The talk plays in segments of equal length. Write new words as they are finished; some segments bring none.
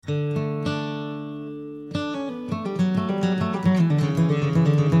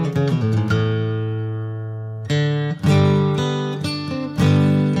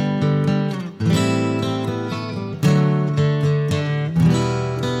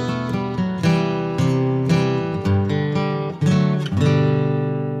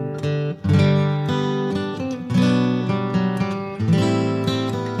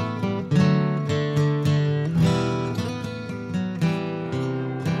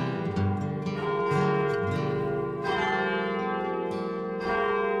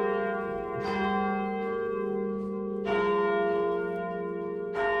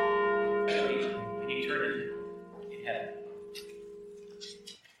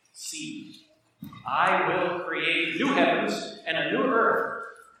I will create new heavens and a new earth.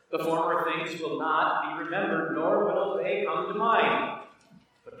 The former things will not be remembered, nor will they come to mind.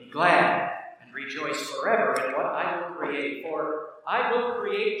 But be glad and rejoice forever in what I will create, for I will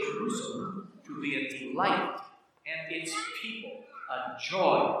create Jerusalem to be a delight and its people a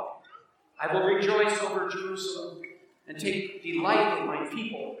joy. I will rejoice over Jerusalem and take delight in my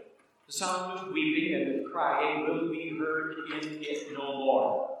people. The sound of weeping and of crying will be heard in it no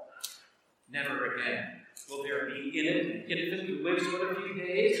more. Never again will there be in it an infant who lives but a few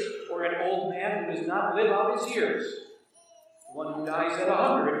days, or an old man who does not live out his years. The one who dies at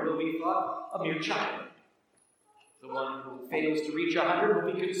 100 will be thought a mere child. The one who fails to reach 100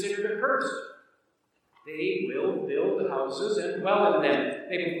 will be considered accursed. They will build houses and dwell in them.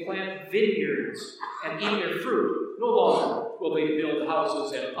 They will plant vineyards and eat their fruit. No longer will they build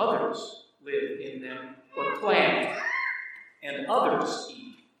houses and others live in them, or plant and others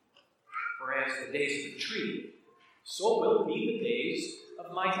eat. For as the days of the tree, so will be the days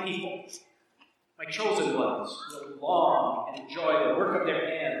of my people. My chosen ones will long and enjoy the work of their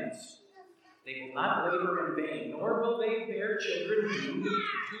hands. They will not labor in vain, nor will they bear children due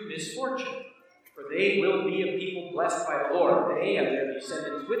to misfortune. For they will be a people blessed by the Lord, they and their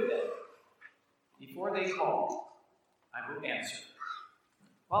descendants with them. Before they call, I will answer.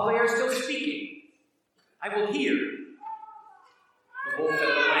 While they are still speaking, I will hear. The wolf and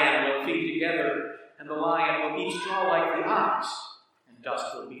the lamb will feed together, and the lion will eat straw like the ox, and dust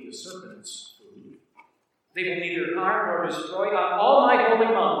will be the serpent's food. They will neither harm nor destroy on all my holy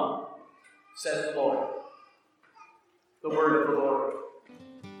mountain, says the Lord. The word of the Lord.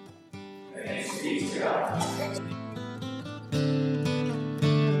 Thanks be to God.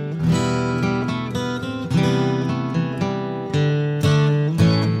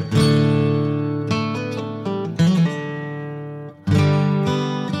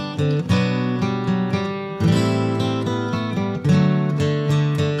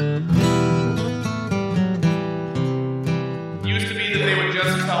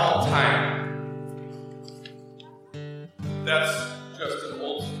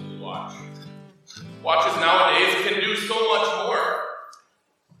 Watches nowadays can do so much more.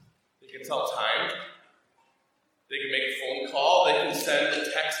 They can tell time. They can make a phone call. They can send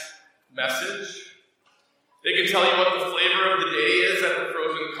a text message. They can tell you what the flavor of the day is at the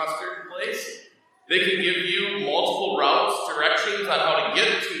frozen custard place. They can give you multiple routes, directions on how to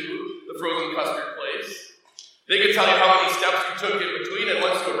get to the frozen custard place. They can tell you how many steps you took in between, and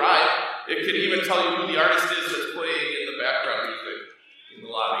once you arrive, it could even tell you who the artist is that's playing in the background music in the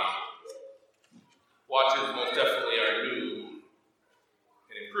lobby. Watches most definitely are new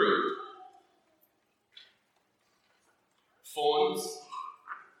and improved. Phones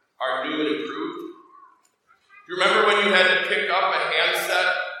are new and improved. Do you remember when you had to pick up a handset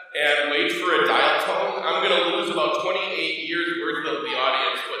and wait for a dial tone? I'm going to lose about 28 years worth of the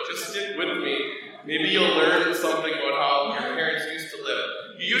audience, but just stick with me. Maybe you'll learn something about how your parents used to live.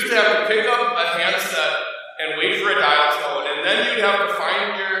 You used to have to pick up a handset and wait for a dial tone, and then you'd have to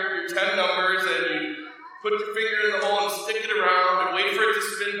find your 10 numbers, and you'd put your finger in the hole and stick it around and wait for it to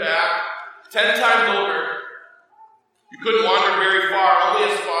spin back 10 times over. You couldn't wander very far,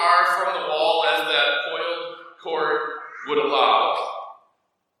 only as far from the wall as that coiled cord would allow.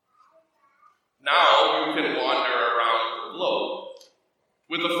 Now you can wander around the globe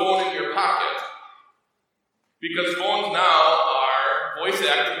with a phone in your pocket, because phones now are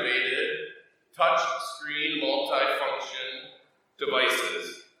voice-activated, touch-screen, multi-function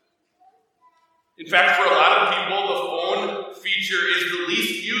devices. In fact, for a lot of people, the phone feature is the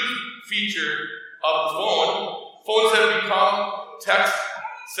least used feature of the phone. Phones have become text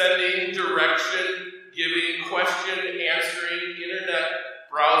sending, direction giving, question answering, internet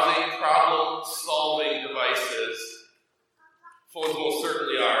browsing, problem solving devices. Phones most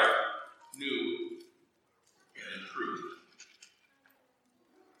certainly are new and improved.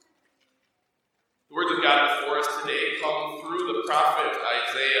 The words of God before us today come through the prophet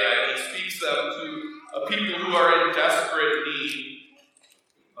Isaiah, and he speaks them to a people who are in desperate need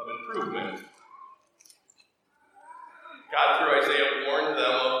of improvement. God, through Isaiah, warned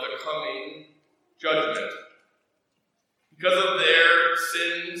them of the coming judgment. Because of their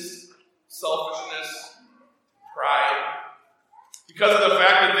sins, selfishness, pride, because of the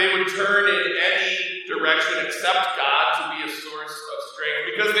fact that they would turn in any direction except God to be a source of strength,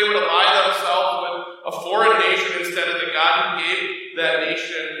 because they would ally themselves with a foreign nation instead of the God who gave that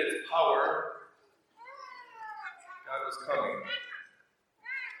nation its power, God was coming.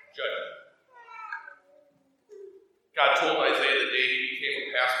 Judgment. God told Isaiah the day he became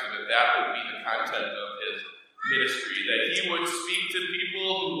a pastor that would be the content of his ministry, that he would speak to people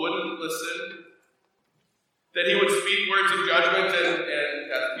who wouldn't listen, that he would speak words of judgment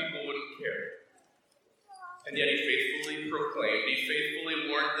and that people wouldn't care. And yet he faithfully proclaimed, he faithfully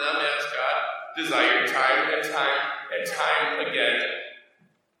warned them as God desired time and time again.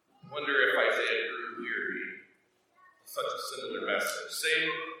 I wonder if Isaiah grew weary of such a similar message. Same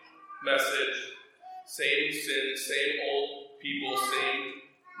message, same sin, same old people, same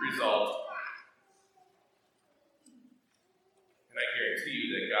result. And I guarantee you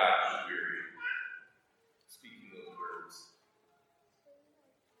that God was weary speaking those words.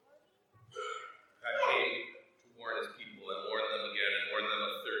 God came to warn his people and warn them again and warn them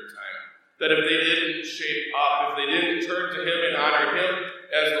a third time. That if they didn't shape up, if they didn't turn to him and honor him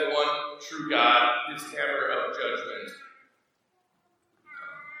as the one true God, his hammer of judgment.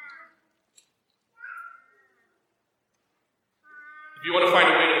 If you want to find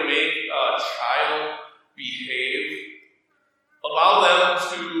a way to make a child behave, allow them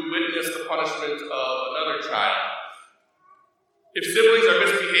to witness the punishment of another child. If siblings are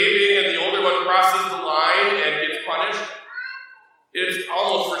misbehaving and the older one crosses the line and gets punished, it's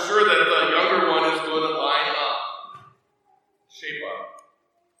almost for sure that the younger one is going to line up, shape up.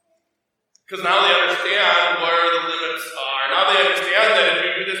 Because now they understand where the limits are. Now they understand that if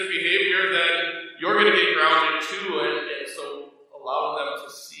you do this behavior, then you're going to get grounded too, and so allowing them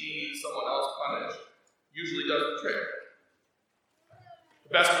to see someone else punished usually does the trick.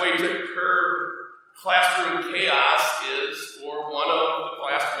 The best way to curb classroom chaos is for one of the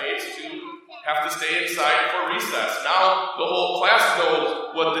classmates to have to stay inside for recess. Now the whole class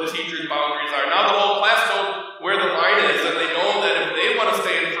knows what the teacher's boundaries are. Now the whole class knows where the line is, and they know that if they want to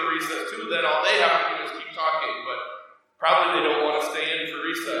stay in for recess too, then all they have to do is keep talking. But probably they don't want to stay in for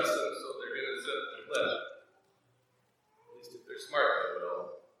recess, and so they're going to sit and live. At least if they're smart, they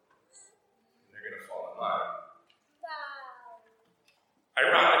will. And they're going to fall in line.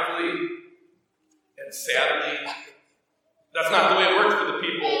 Ironically, and sadly, that's not the way it worked for the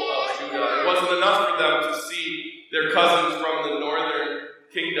people of Judah. It wasn't enough for them to see their cousins from the northern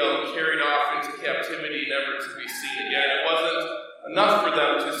kingdom carried off into captivity, never to be seen again. It wasn't enough for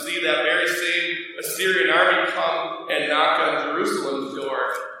them to see that very same Assyrian army come and knock on Jerusalem's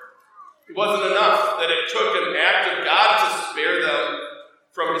door. It wasn't enough that it took an act of God to spare them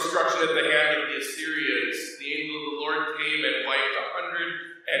from destruction at the hand of the Assyrians. The angel of the Lord came and wiped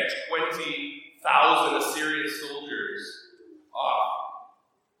 120,000 Assyrian soldiers off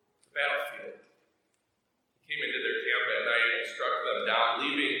the battlefield. He came into their camp at night and struck them down,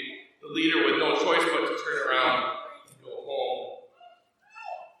 leaving the leader with no choice but to turn around and go home.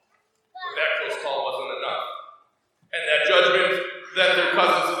 But that close call wasn't enough. And that judgment that their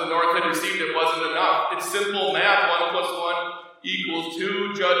cousins to the north had received, it wasn't enough. It's simple math. 1 plus 1 equals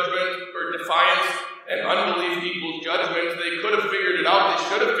 2. Judgment or defiance and unbelief equals judgment. They could have figured it out. They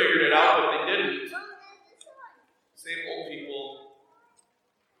should have figured it out, but they didn't. Same old people,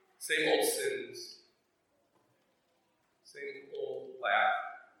 same old sins, same old lack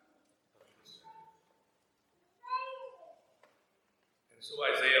of concern. And so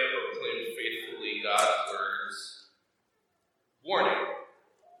Isaiah proclaimed faithfully God's words, warning.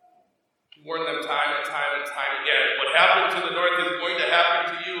 He warned them time and time and time again. What happened to the north is going to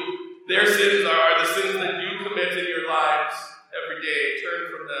happen to you. Their sins are the sins that you commit in your lives every day. Turn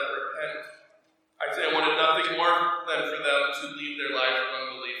from them, repent. Isaiah wanted nothing more than for them to leave their lives of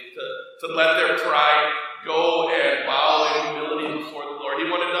unbelief, to let their pride go and bow in humility before the Lord. He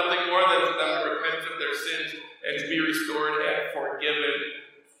wanted nothing more than for them to repent of their sins and to be restored and forgiven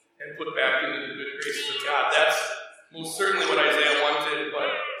and put back into the good graces of God. That's most certainly what Isaiah wanted,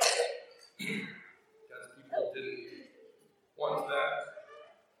 but God's people didn't want that.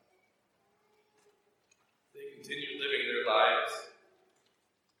 They continued living their lives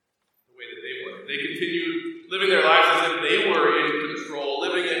the way that they wanted. They continued living their lives as if they were in control,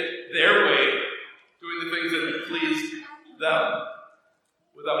 living it their way, doing the things that pleased them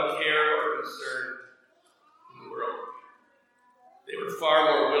without care or concern in the world. They were far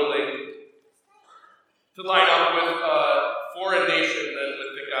more willing to line up with a foreign nation than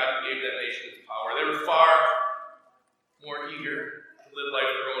with the God who gave that nation its power. They were far more eager to live life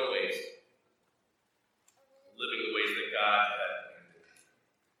their own ways, living the ways that God had commanded.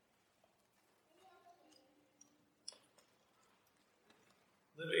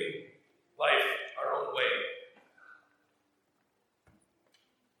 Living life our own way.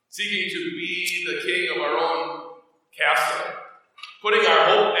 Seeking to be the king of our own castle. Putting our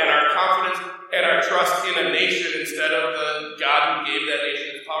hope and our confidence and our trust in a nation instead of the God who gave that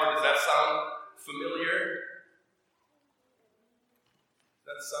nation its power. Does that sound familiar? Does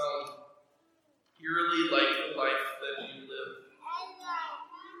that sound eerily like the life that you live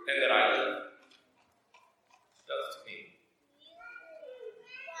and that I live?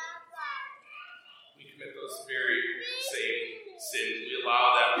 sins. We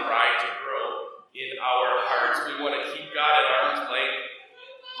allow that pride to grow in our hearts. We want to keep God at arm's length.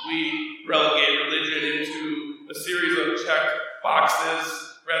 We relegate religion into a series of check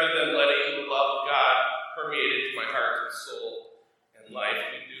boxes rather than letting the love of God permeate into my heart and soul and life.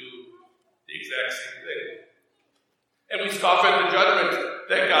 We do the exact same thing. And we scoff at the judgment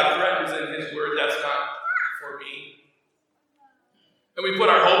that God threatens in His Word. That's not for me. And we put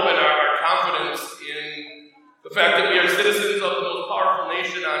our hope and our confidence in the fact that we are citizens of the most powerful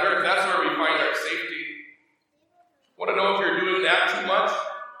nation on earth. That's where we find our safety. Want to know if you're doing that too much?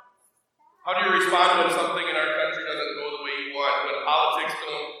 How do you respond when something in our country doesn't go the way you want? When politics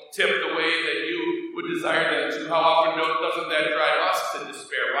don't tip the way that you would desire them to? How often doesn't that drive us to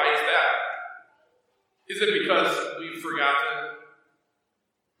despair? Why is that? Is it because we've forgotten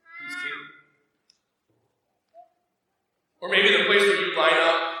who's king? Or maybe the place where you line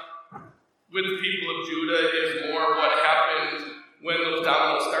up with the people of Judah is more what happened when those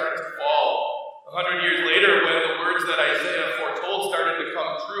dominoes started to fall. 100 years later, when the words that Isaiah foretold started to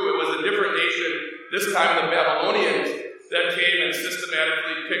come true, it was a different nation, this time the Babylonians, that came and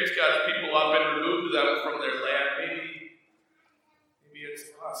systematically picked God's people up and removed them from their land. Maybe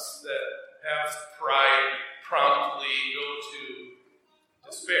it's us that have pride promptly go to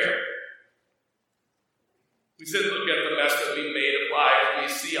despair. We sit and look at the mess that we've made of life. We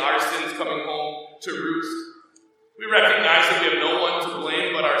see our sins coming home to roost. We recognize that we have no one to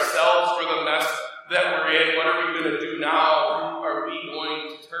blame but ourselves for the mess that we're in. What are we going to do now? Who are we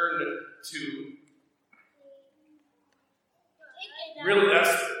going to turn to? Really,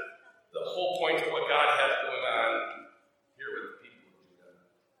 that's the whole point of what God has going on here with the people of Judah.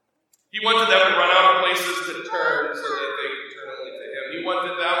 He wanted them to run out of places to turn so that they could turn only to Him. He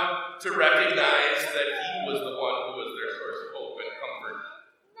wanted them to recognize that He was the one who was their source of hope and comfort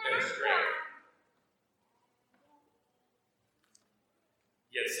and strength.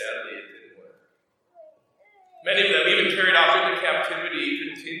 Yet sadly, it didn't work. Many of them, even carried off into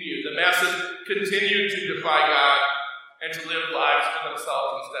captivity, continued. The masses continued to defy God and to live lives for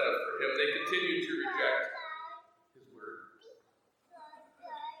themselves instead of for Him. They continued to reject His Word.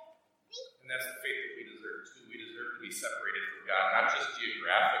 And that's the fate that we deserve too. We deserve to be separated from God, not just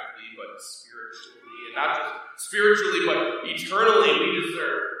geographically, but spiritually. And not just spiritually, but eternally, we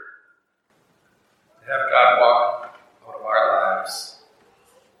deserve to have God walk out of our lives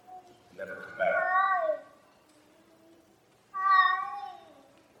and never come back.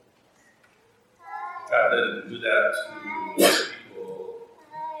 God didn't do that to people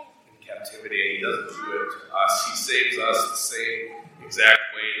in captivity, and He doesn't do it to us. He saves us the same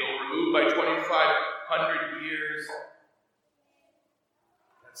exact way. Though removed by 2,500 years,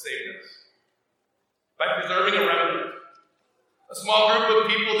 that saved us. By preserving a remnant. A small group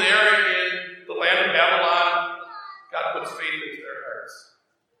of people there in the land of Babylon, God puts faith into their hearts.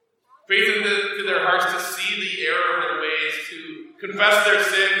 Faith into their hearts to see the error of their ways, to confess their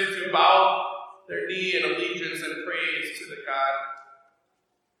sins, to bow their knee in allegiance and praise to the God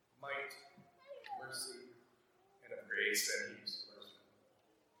of might, mercy, and of grace that He restores.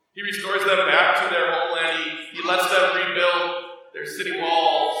 He restores them back to their homeland. He lets them rebuild their city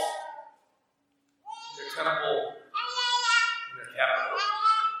walls, their temple, and their capital.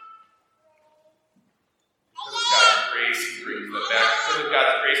 Because of God's grace, He brings them back. Because of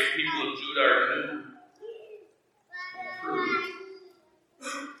God's grace, the people of Judah are new and improved.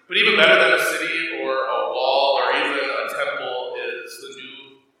 But even better than a city or a wall or even a temple is the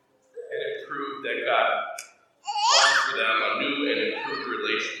new and improved that God wants for them, a new and improved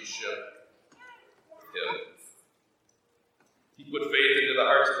relationship with Him. He put faith into the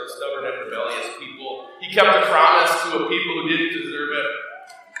hearts of those stubborn and rebellious people. He kept a promise to a people who didn't deserve it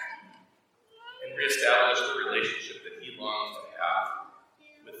and reestablished the relationship that He longed to have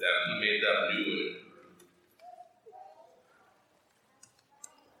with them. He made them new and improved.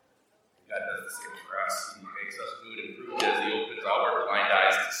 God does the same for us. He makes us new and improved as He opens our blind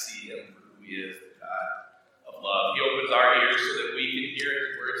eyes to see Him for who He is, the God of love. He opens our ears so that we can hear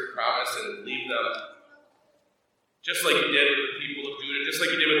His words of promise and believe them, just like He did with the people of Judah, just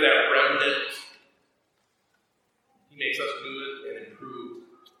like He did with that remnant. He makes us new and improved.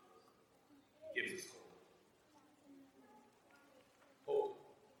 He gives us hope. Hope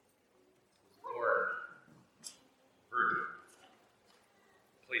was born virgin.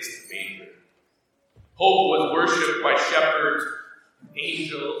 Placed in the manger. Hope was worshipped by shepherds,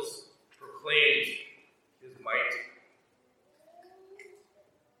 angels, proclaimed His might.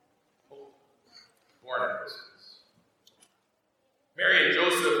 Hope born at Christmas. Mary and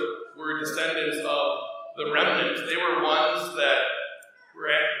Joseph were descendants of the remnant. They were ones that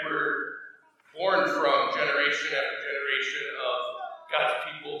were born from generation after generation of God's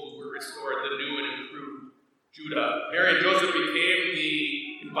people who were restored, the new and improved Judah. Mary and Joseph became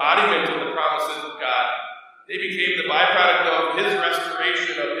the embodiment of the promises of God. They became the byproduct of his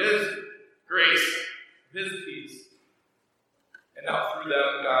restoration, of his grace, his peace. And now through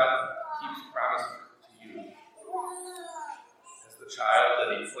them, God keeps promising to you. As the child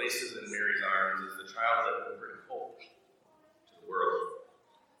that he places in Mary's arms, as the child that will bring hope to the world.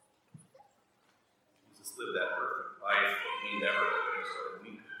 Jesus lived that perfect life that we never could, so that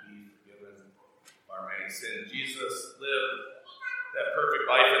we could be forgiven of our many sins. Jesus lived that perfect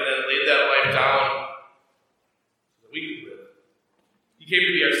life and then laid that life down so that we could live. He came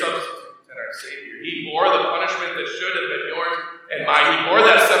to be our substitute and our Savior. He bore the punishment that should have been yours and mine. He bore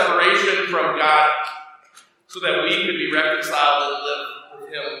that separation from God so that we could be reconciled and live with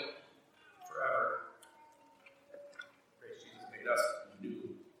him forever. Praise Jesus made us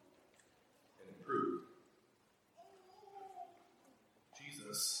new and improved.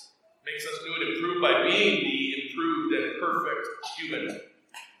 Jesus makes us new and improved by being the improved and perfect human.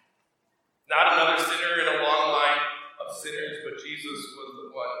 Not another sinner in a long line of sinners, but Jesus was the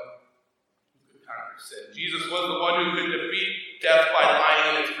one who could conquer sin. Jesus was the one who could defeat death by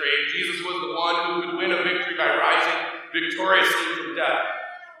lying in its grave. Jesus was the one who could win a victory by rising victoriously from death.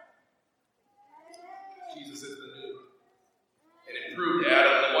 Jesus is the new and improved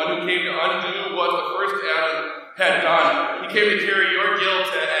Adam, the one who came to undo what the first Adam had done. He came to carry your guilt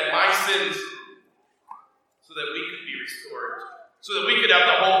and my sins so that we could be restored, so that we could have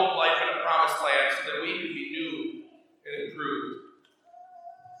the hope of life in a promised land, so that we could be new and improved.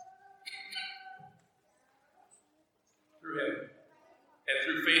 Through him. And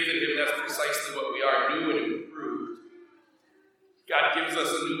through faith in him, that's precisely what we are, new and improved. God gives us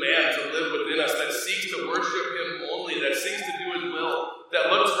a new man to live within us that seeks to worship him only, that seeks to do his will,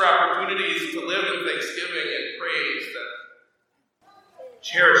 that looks for opportunities to live in thanksgiving and praise, that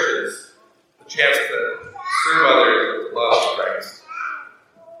cherishes the chance to serve others with love of Christ.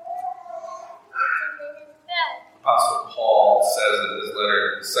 Apostle Paul says in his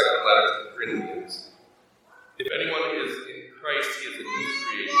letter, his second letter to the Corinthians, if anyone is in Christ, he is a new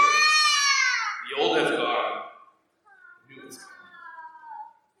creation. The old has gone, the new has come.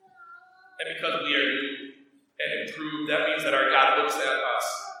 And because we are new and improved, that means that our God looks at us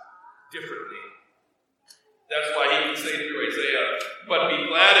differently. That's why he can say through Isaiah, but be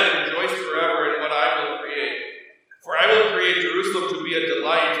glad and rejoice forever in what I will create. For I will create Jerusalem to be a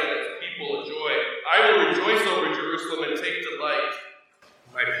delight and its people a joy. I will rejoice over Jerusalem and take delight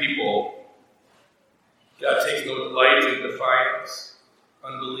in my people. God takes no delight in defiance,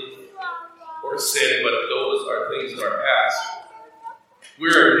 unbelief, or sin, but those are things of our past. We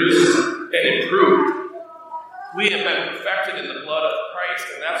are new and improved. We have been perfected in the blood of Christ,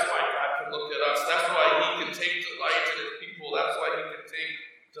 and that's why God can look at us. That's why he can take delight in his people. That's why he can take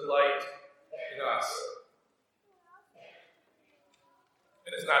delight in us.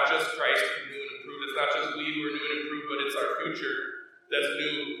 And it's not just Christ who's new and improved. It's not just we who are new and improved, but it's our future that's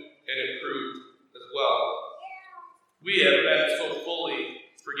new and improved as well. We have been so fully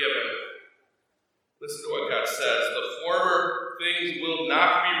forgiven. Listen to what God says. The former things will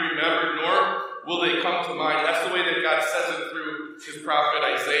not be remembered, nor will they come to mind. That's the way that God says it through his prophet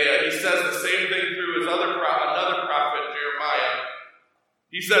Isaiah. He says the same thing through his another prophet, Jeremiah.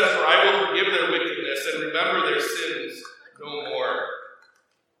 He says, for I will forgive their wickedness and remember their sins no more.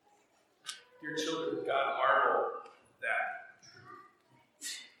 Dear children of God, marvel at that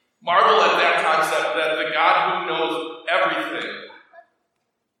truth. Marvel at that concept that the God who knows everything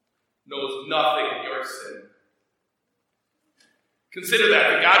knows nothing of your sin. Consider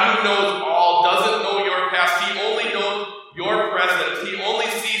that. The God who knows all doesn't know your past. He only knows your present. He only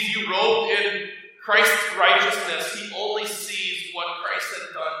sees you robed in Christ's righteousness. He only sees what Christ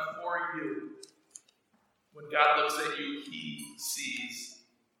has done for you. When God looks at you, he sees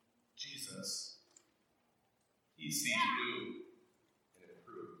Jesus. He sees you and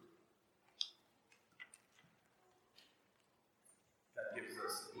improved. God gives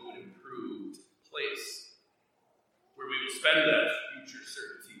us a new and improved place where we will spend that future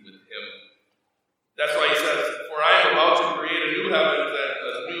certainty with him. That's why he says, for I am about to create a new heaven and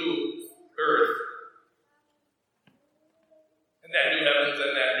a new earth. And that new heavens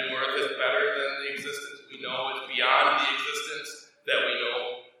and that new earth is better than the existence we know. It's beyond the existence that we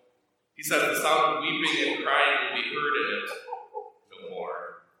know. He says the sound of weeping and crying will be heard in it no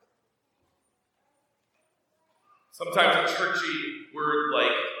more. Sometimes a churchy word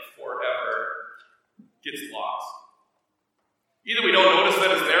like forever gets lost. Either we don't notice that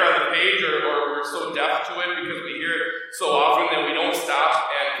it's there on the page, or we're so deaf to it because we hear it so often that we don't stop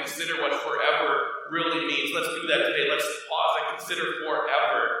and consider what forever really means. Let's do that today. Let's pause and consider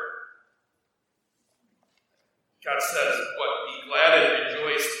forever. God says, be glad and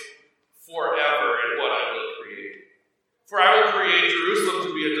rejoice forever in what I will create. For I will create Jerusalem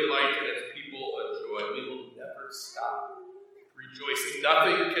to be a delight and its people a joy. We will never stop rejoicing.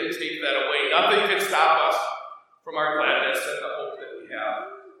 Nothing can take that away. Nothing can stop us from our gladness and the hope that we have.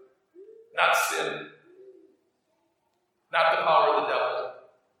 Not sin. Not the power of the devil.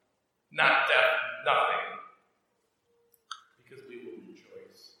 Not death. Nothing. Because we will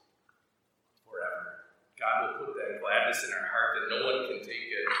rejoice forever. God will put that gladness in our heart that no one can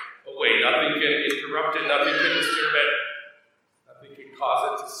take it away. Nothing can interrupt it. Nothing can disturb it. Nothing can cause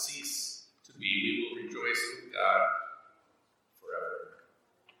it to cease to be. We will rejoice with God forever.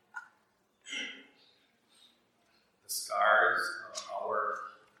 The scars of our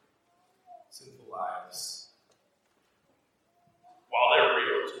sinful lives, while they're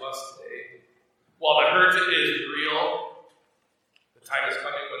real to us today, while the hurt is real, the time is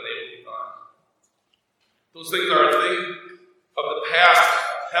coming when they will be gone. Those things are a thing of the past.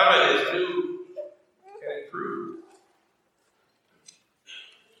 Heaven is new and improved.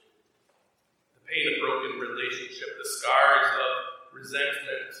 The pain of broken relationship, the scars of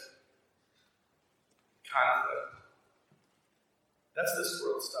resentment, conflict. That's this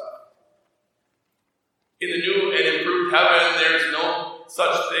world stuff. In the new and improved heaven, there's no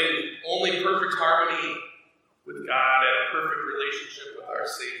such thing. Only perfect harmony with God and a perfect relationship with our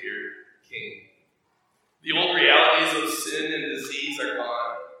Savior, King. The old realities of sin and disease are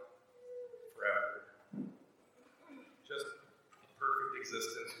gone forever. Just a perfect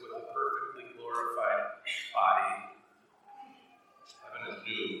existence with a perfectly glorified body. Heaven is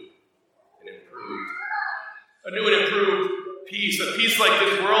new and improved. A new and improved peace. A peace like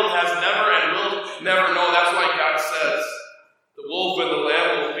this world has never and will never know. That's why God says, the wolf and the lamb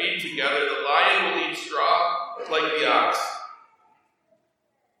will feed together. The lion will eat straw like the ox.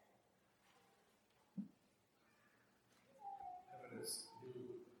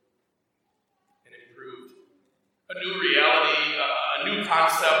 A new reality, a new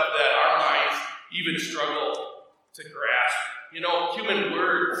concept that our minds even struggle to grasp. You know, human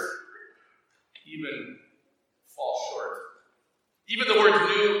words even fall short. Even the words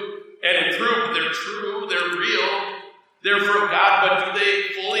new and improved, they're true, they're real, they're from God, but do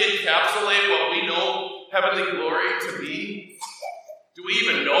they fully encapsulate what we know heavenly glory to be? Do we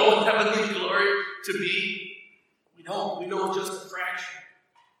even know heavenly glory to be? We don't. We know just a fraction.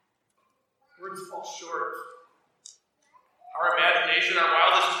 Words fall short. Our imagination, our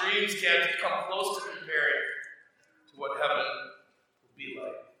wildest dreams can't come close to comparing to what heaven will be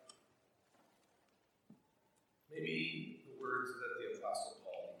like. Maybe the words that the Apostle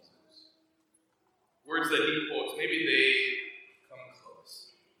Paul uses, words that he quotes, maybe they come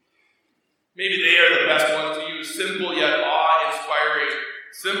close. Maybe they are the best ones to use. Simple yet awe-inspiring.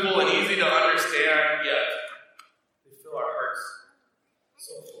 Simple and easy to understand, yet they fill our hearts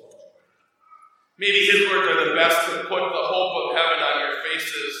so full. Maybe his words are the best to put the hope of heaven on your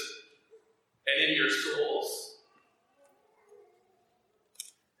faces and in your souls.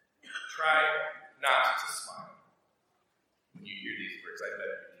 Try not to smile when you hear these words. I bet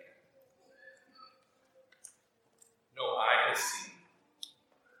you can. No eye has seen.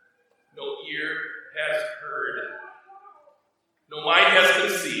 No ear has heard. No mind has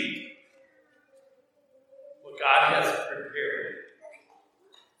conceived what God has prepared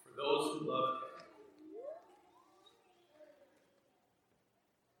for those who love him.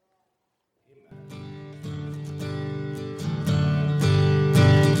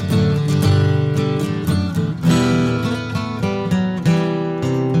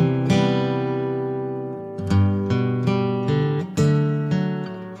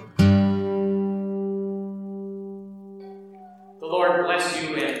 Bless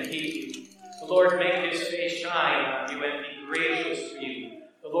you and keep you. The Lord make his face shine on you and be gracious to you.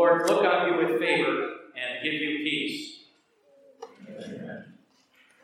 The Lord look on you with favor and give you peace.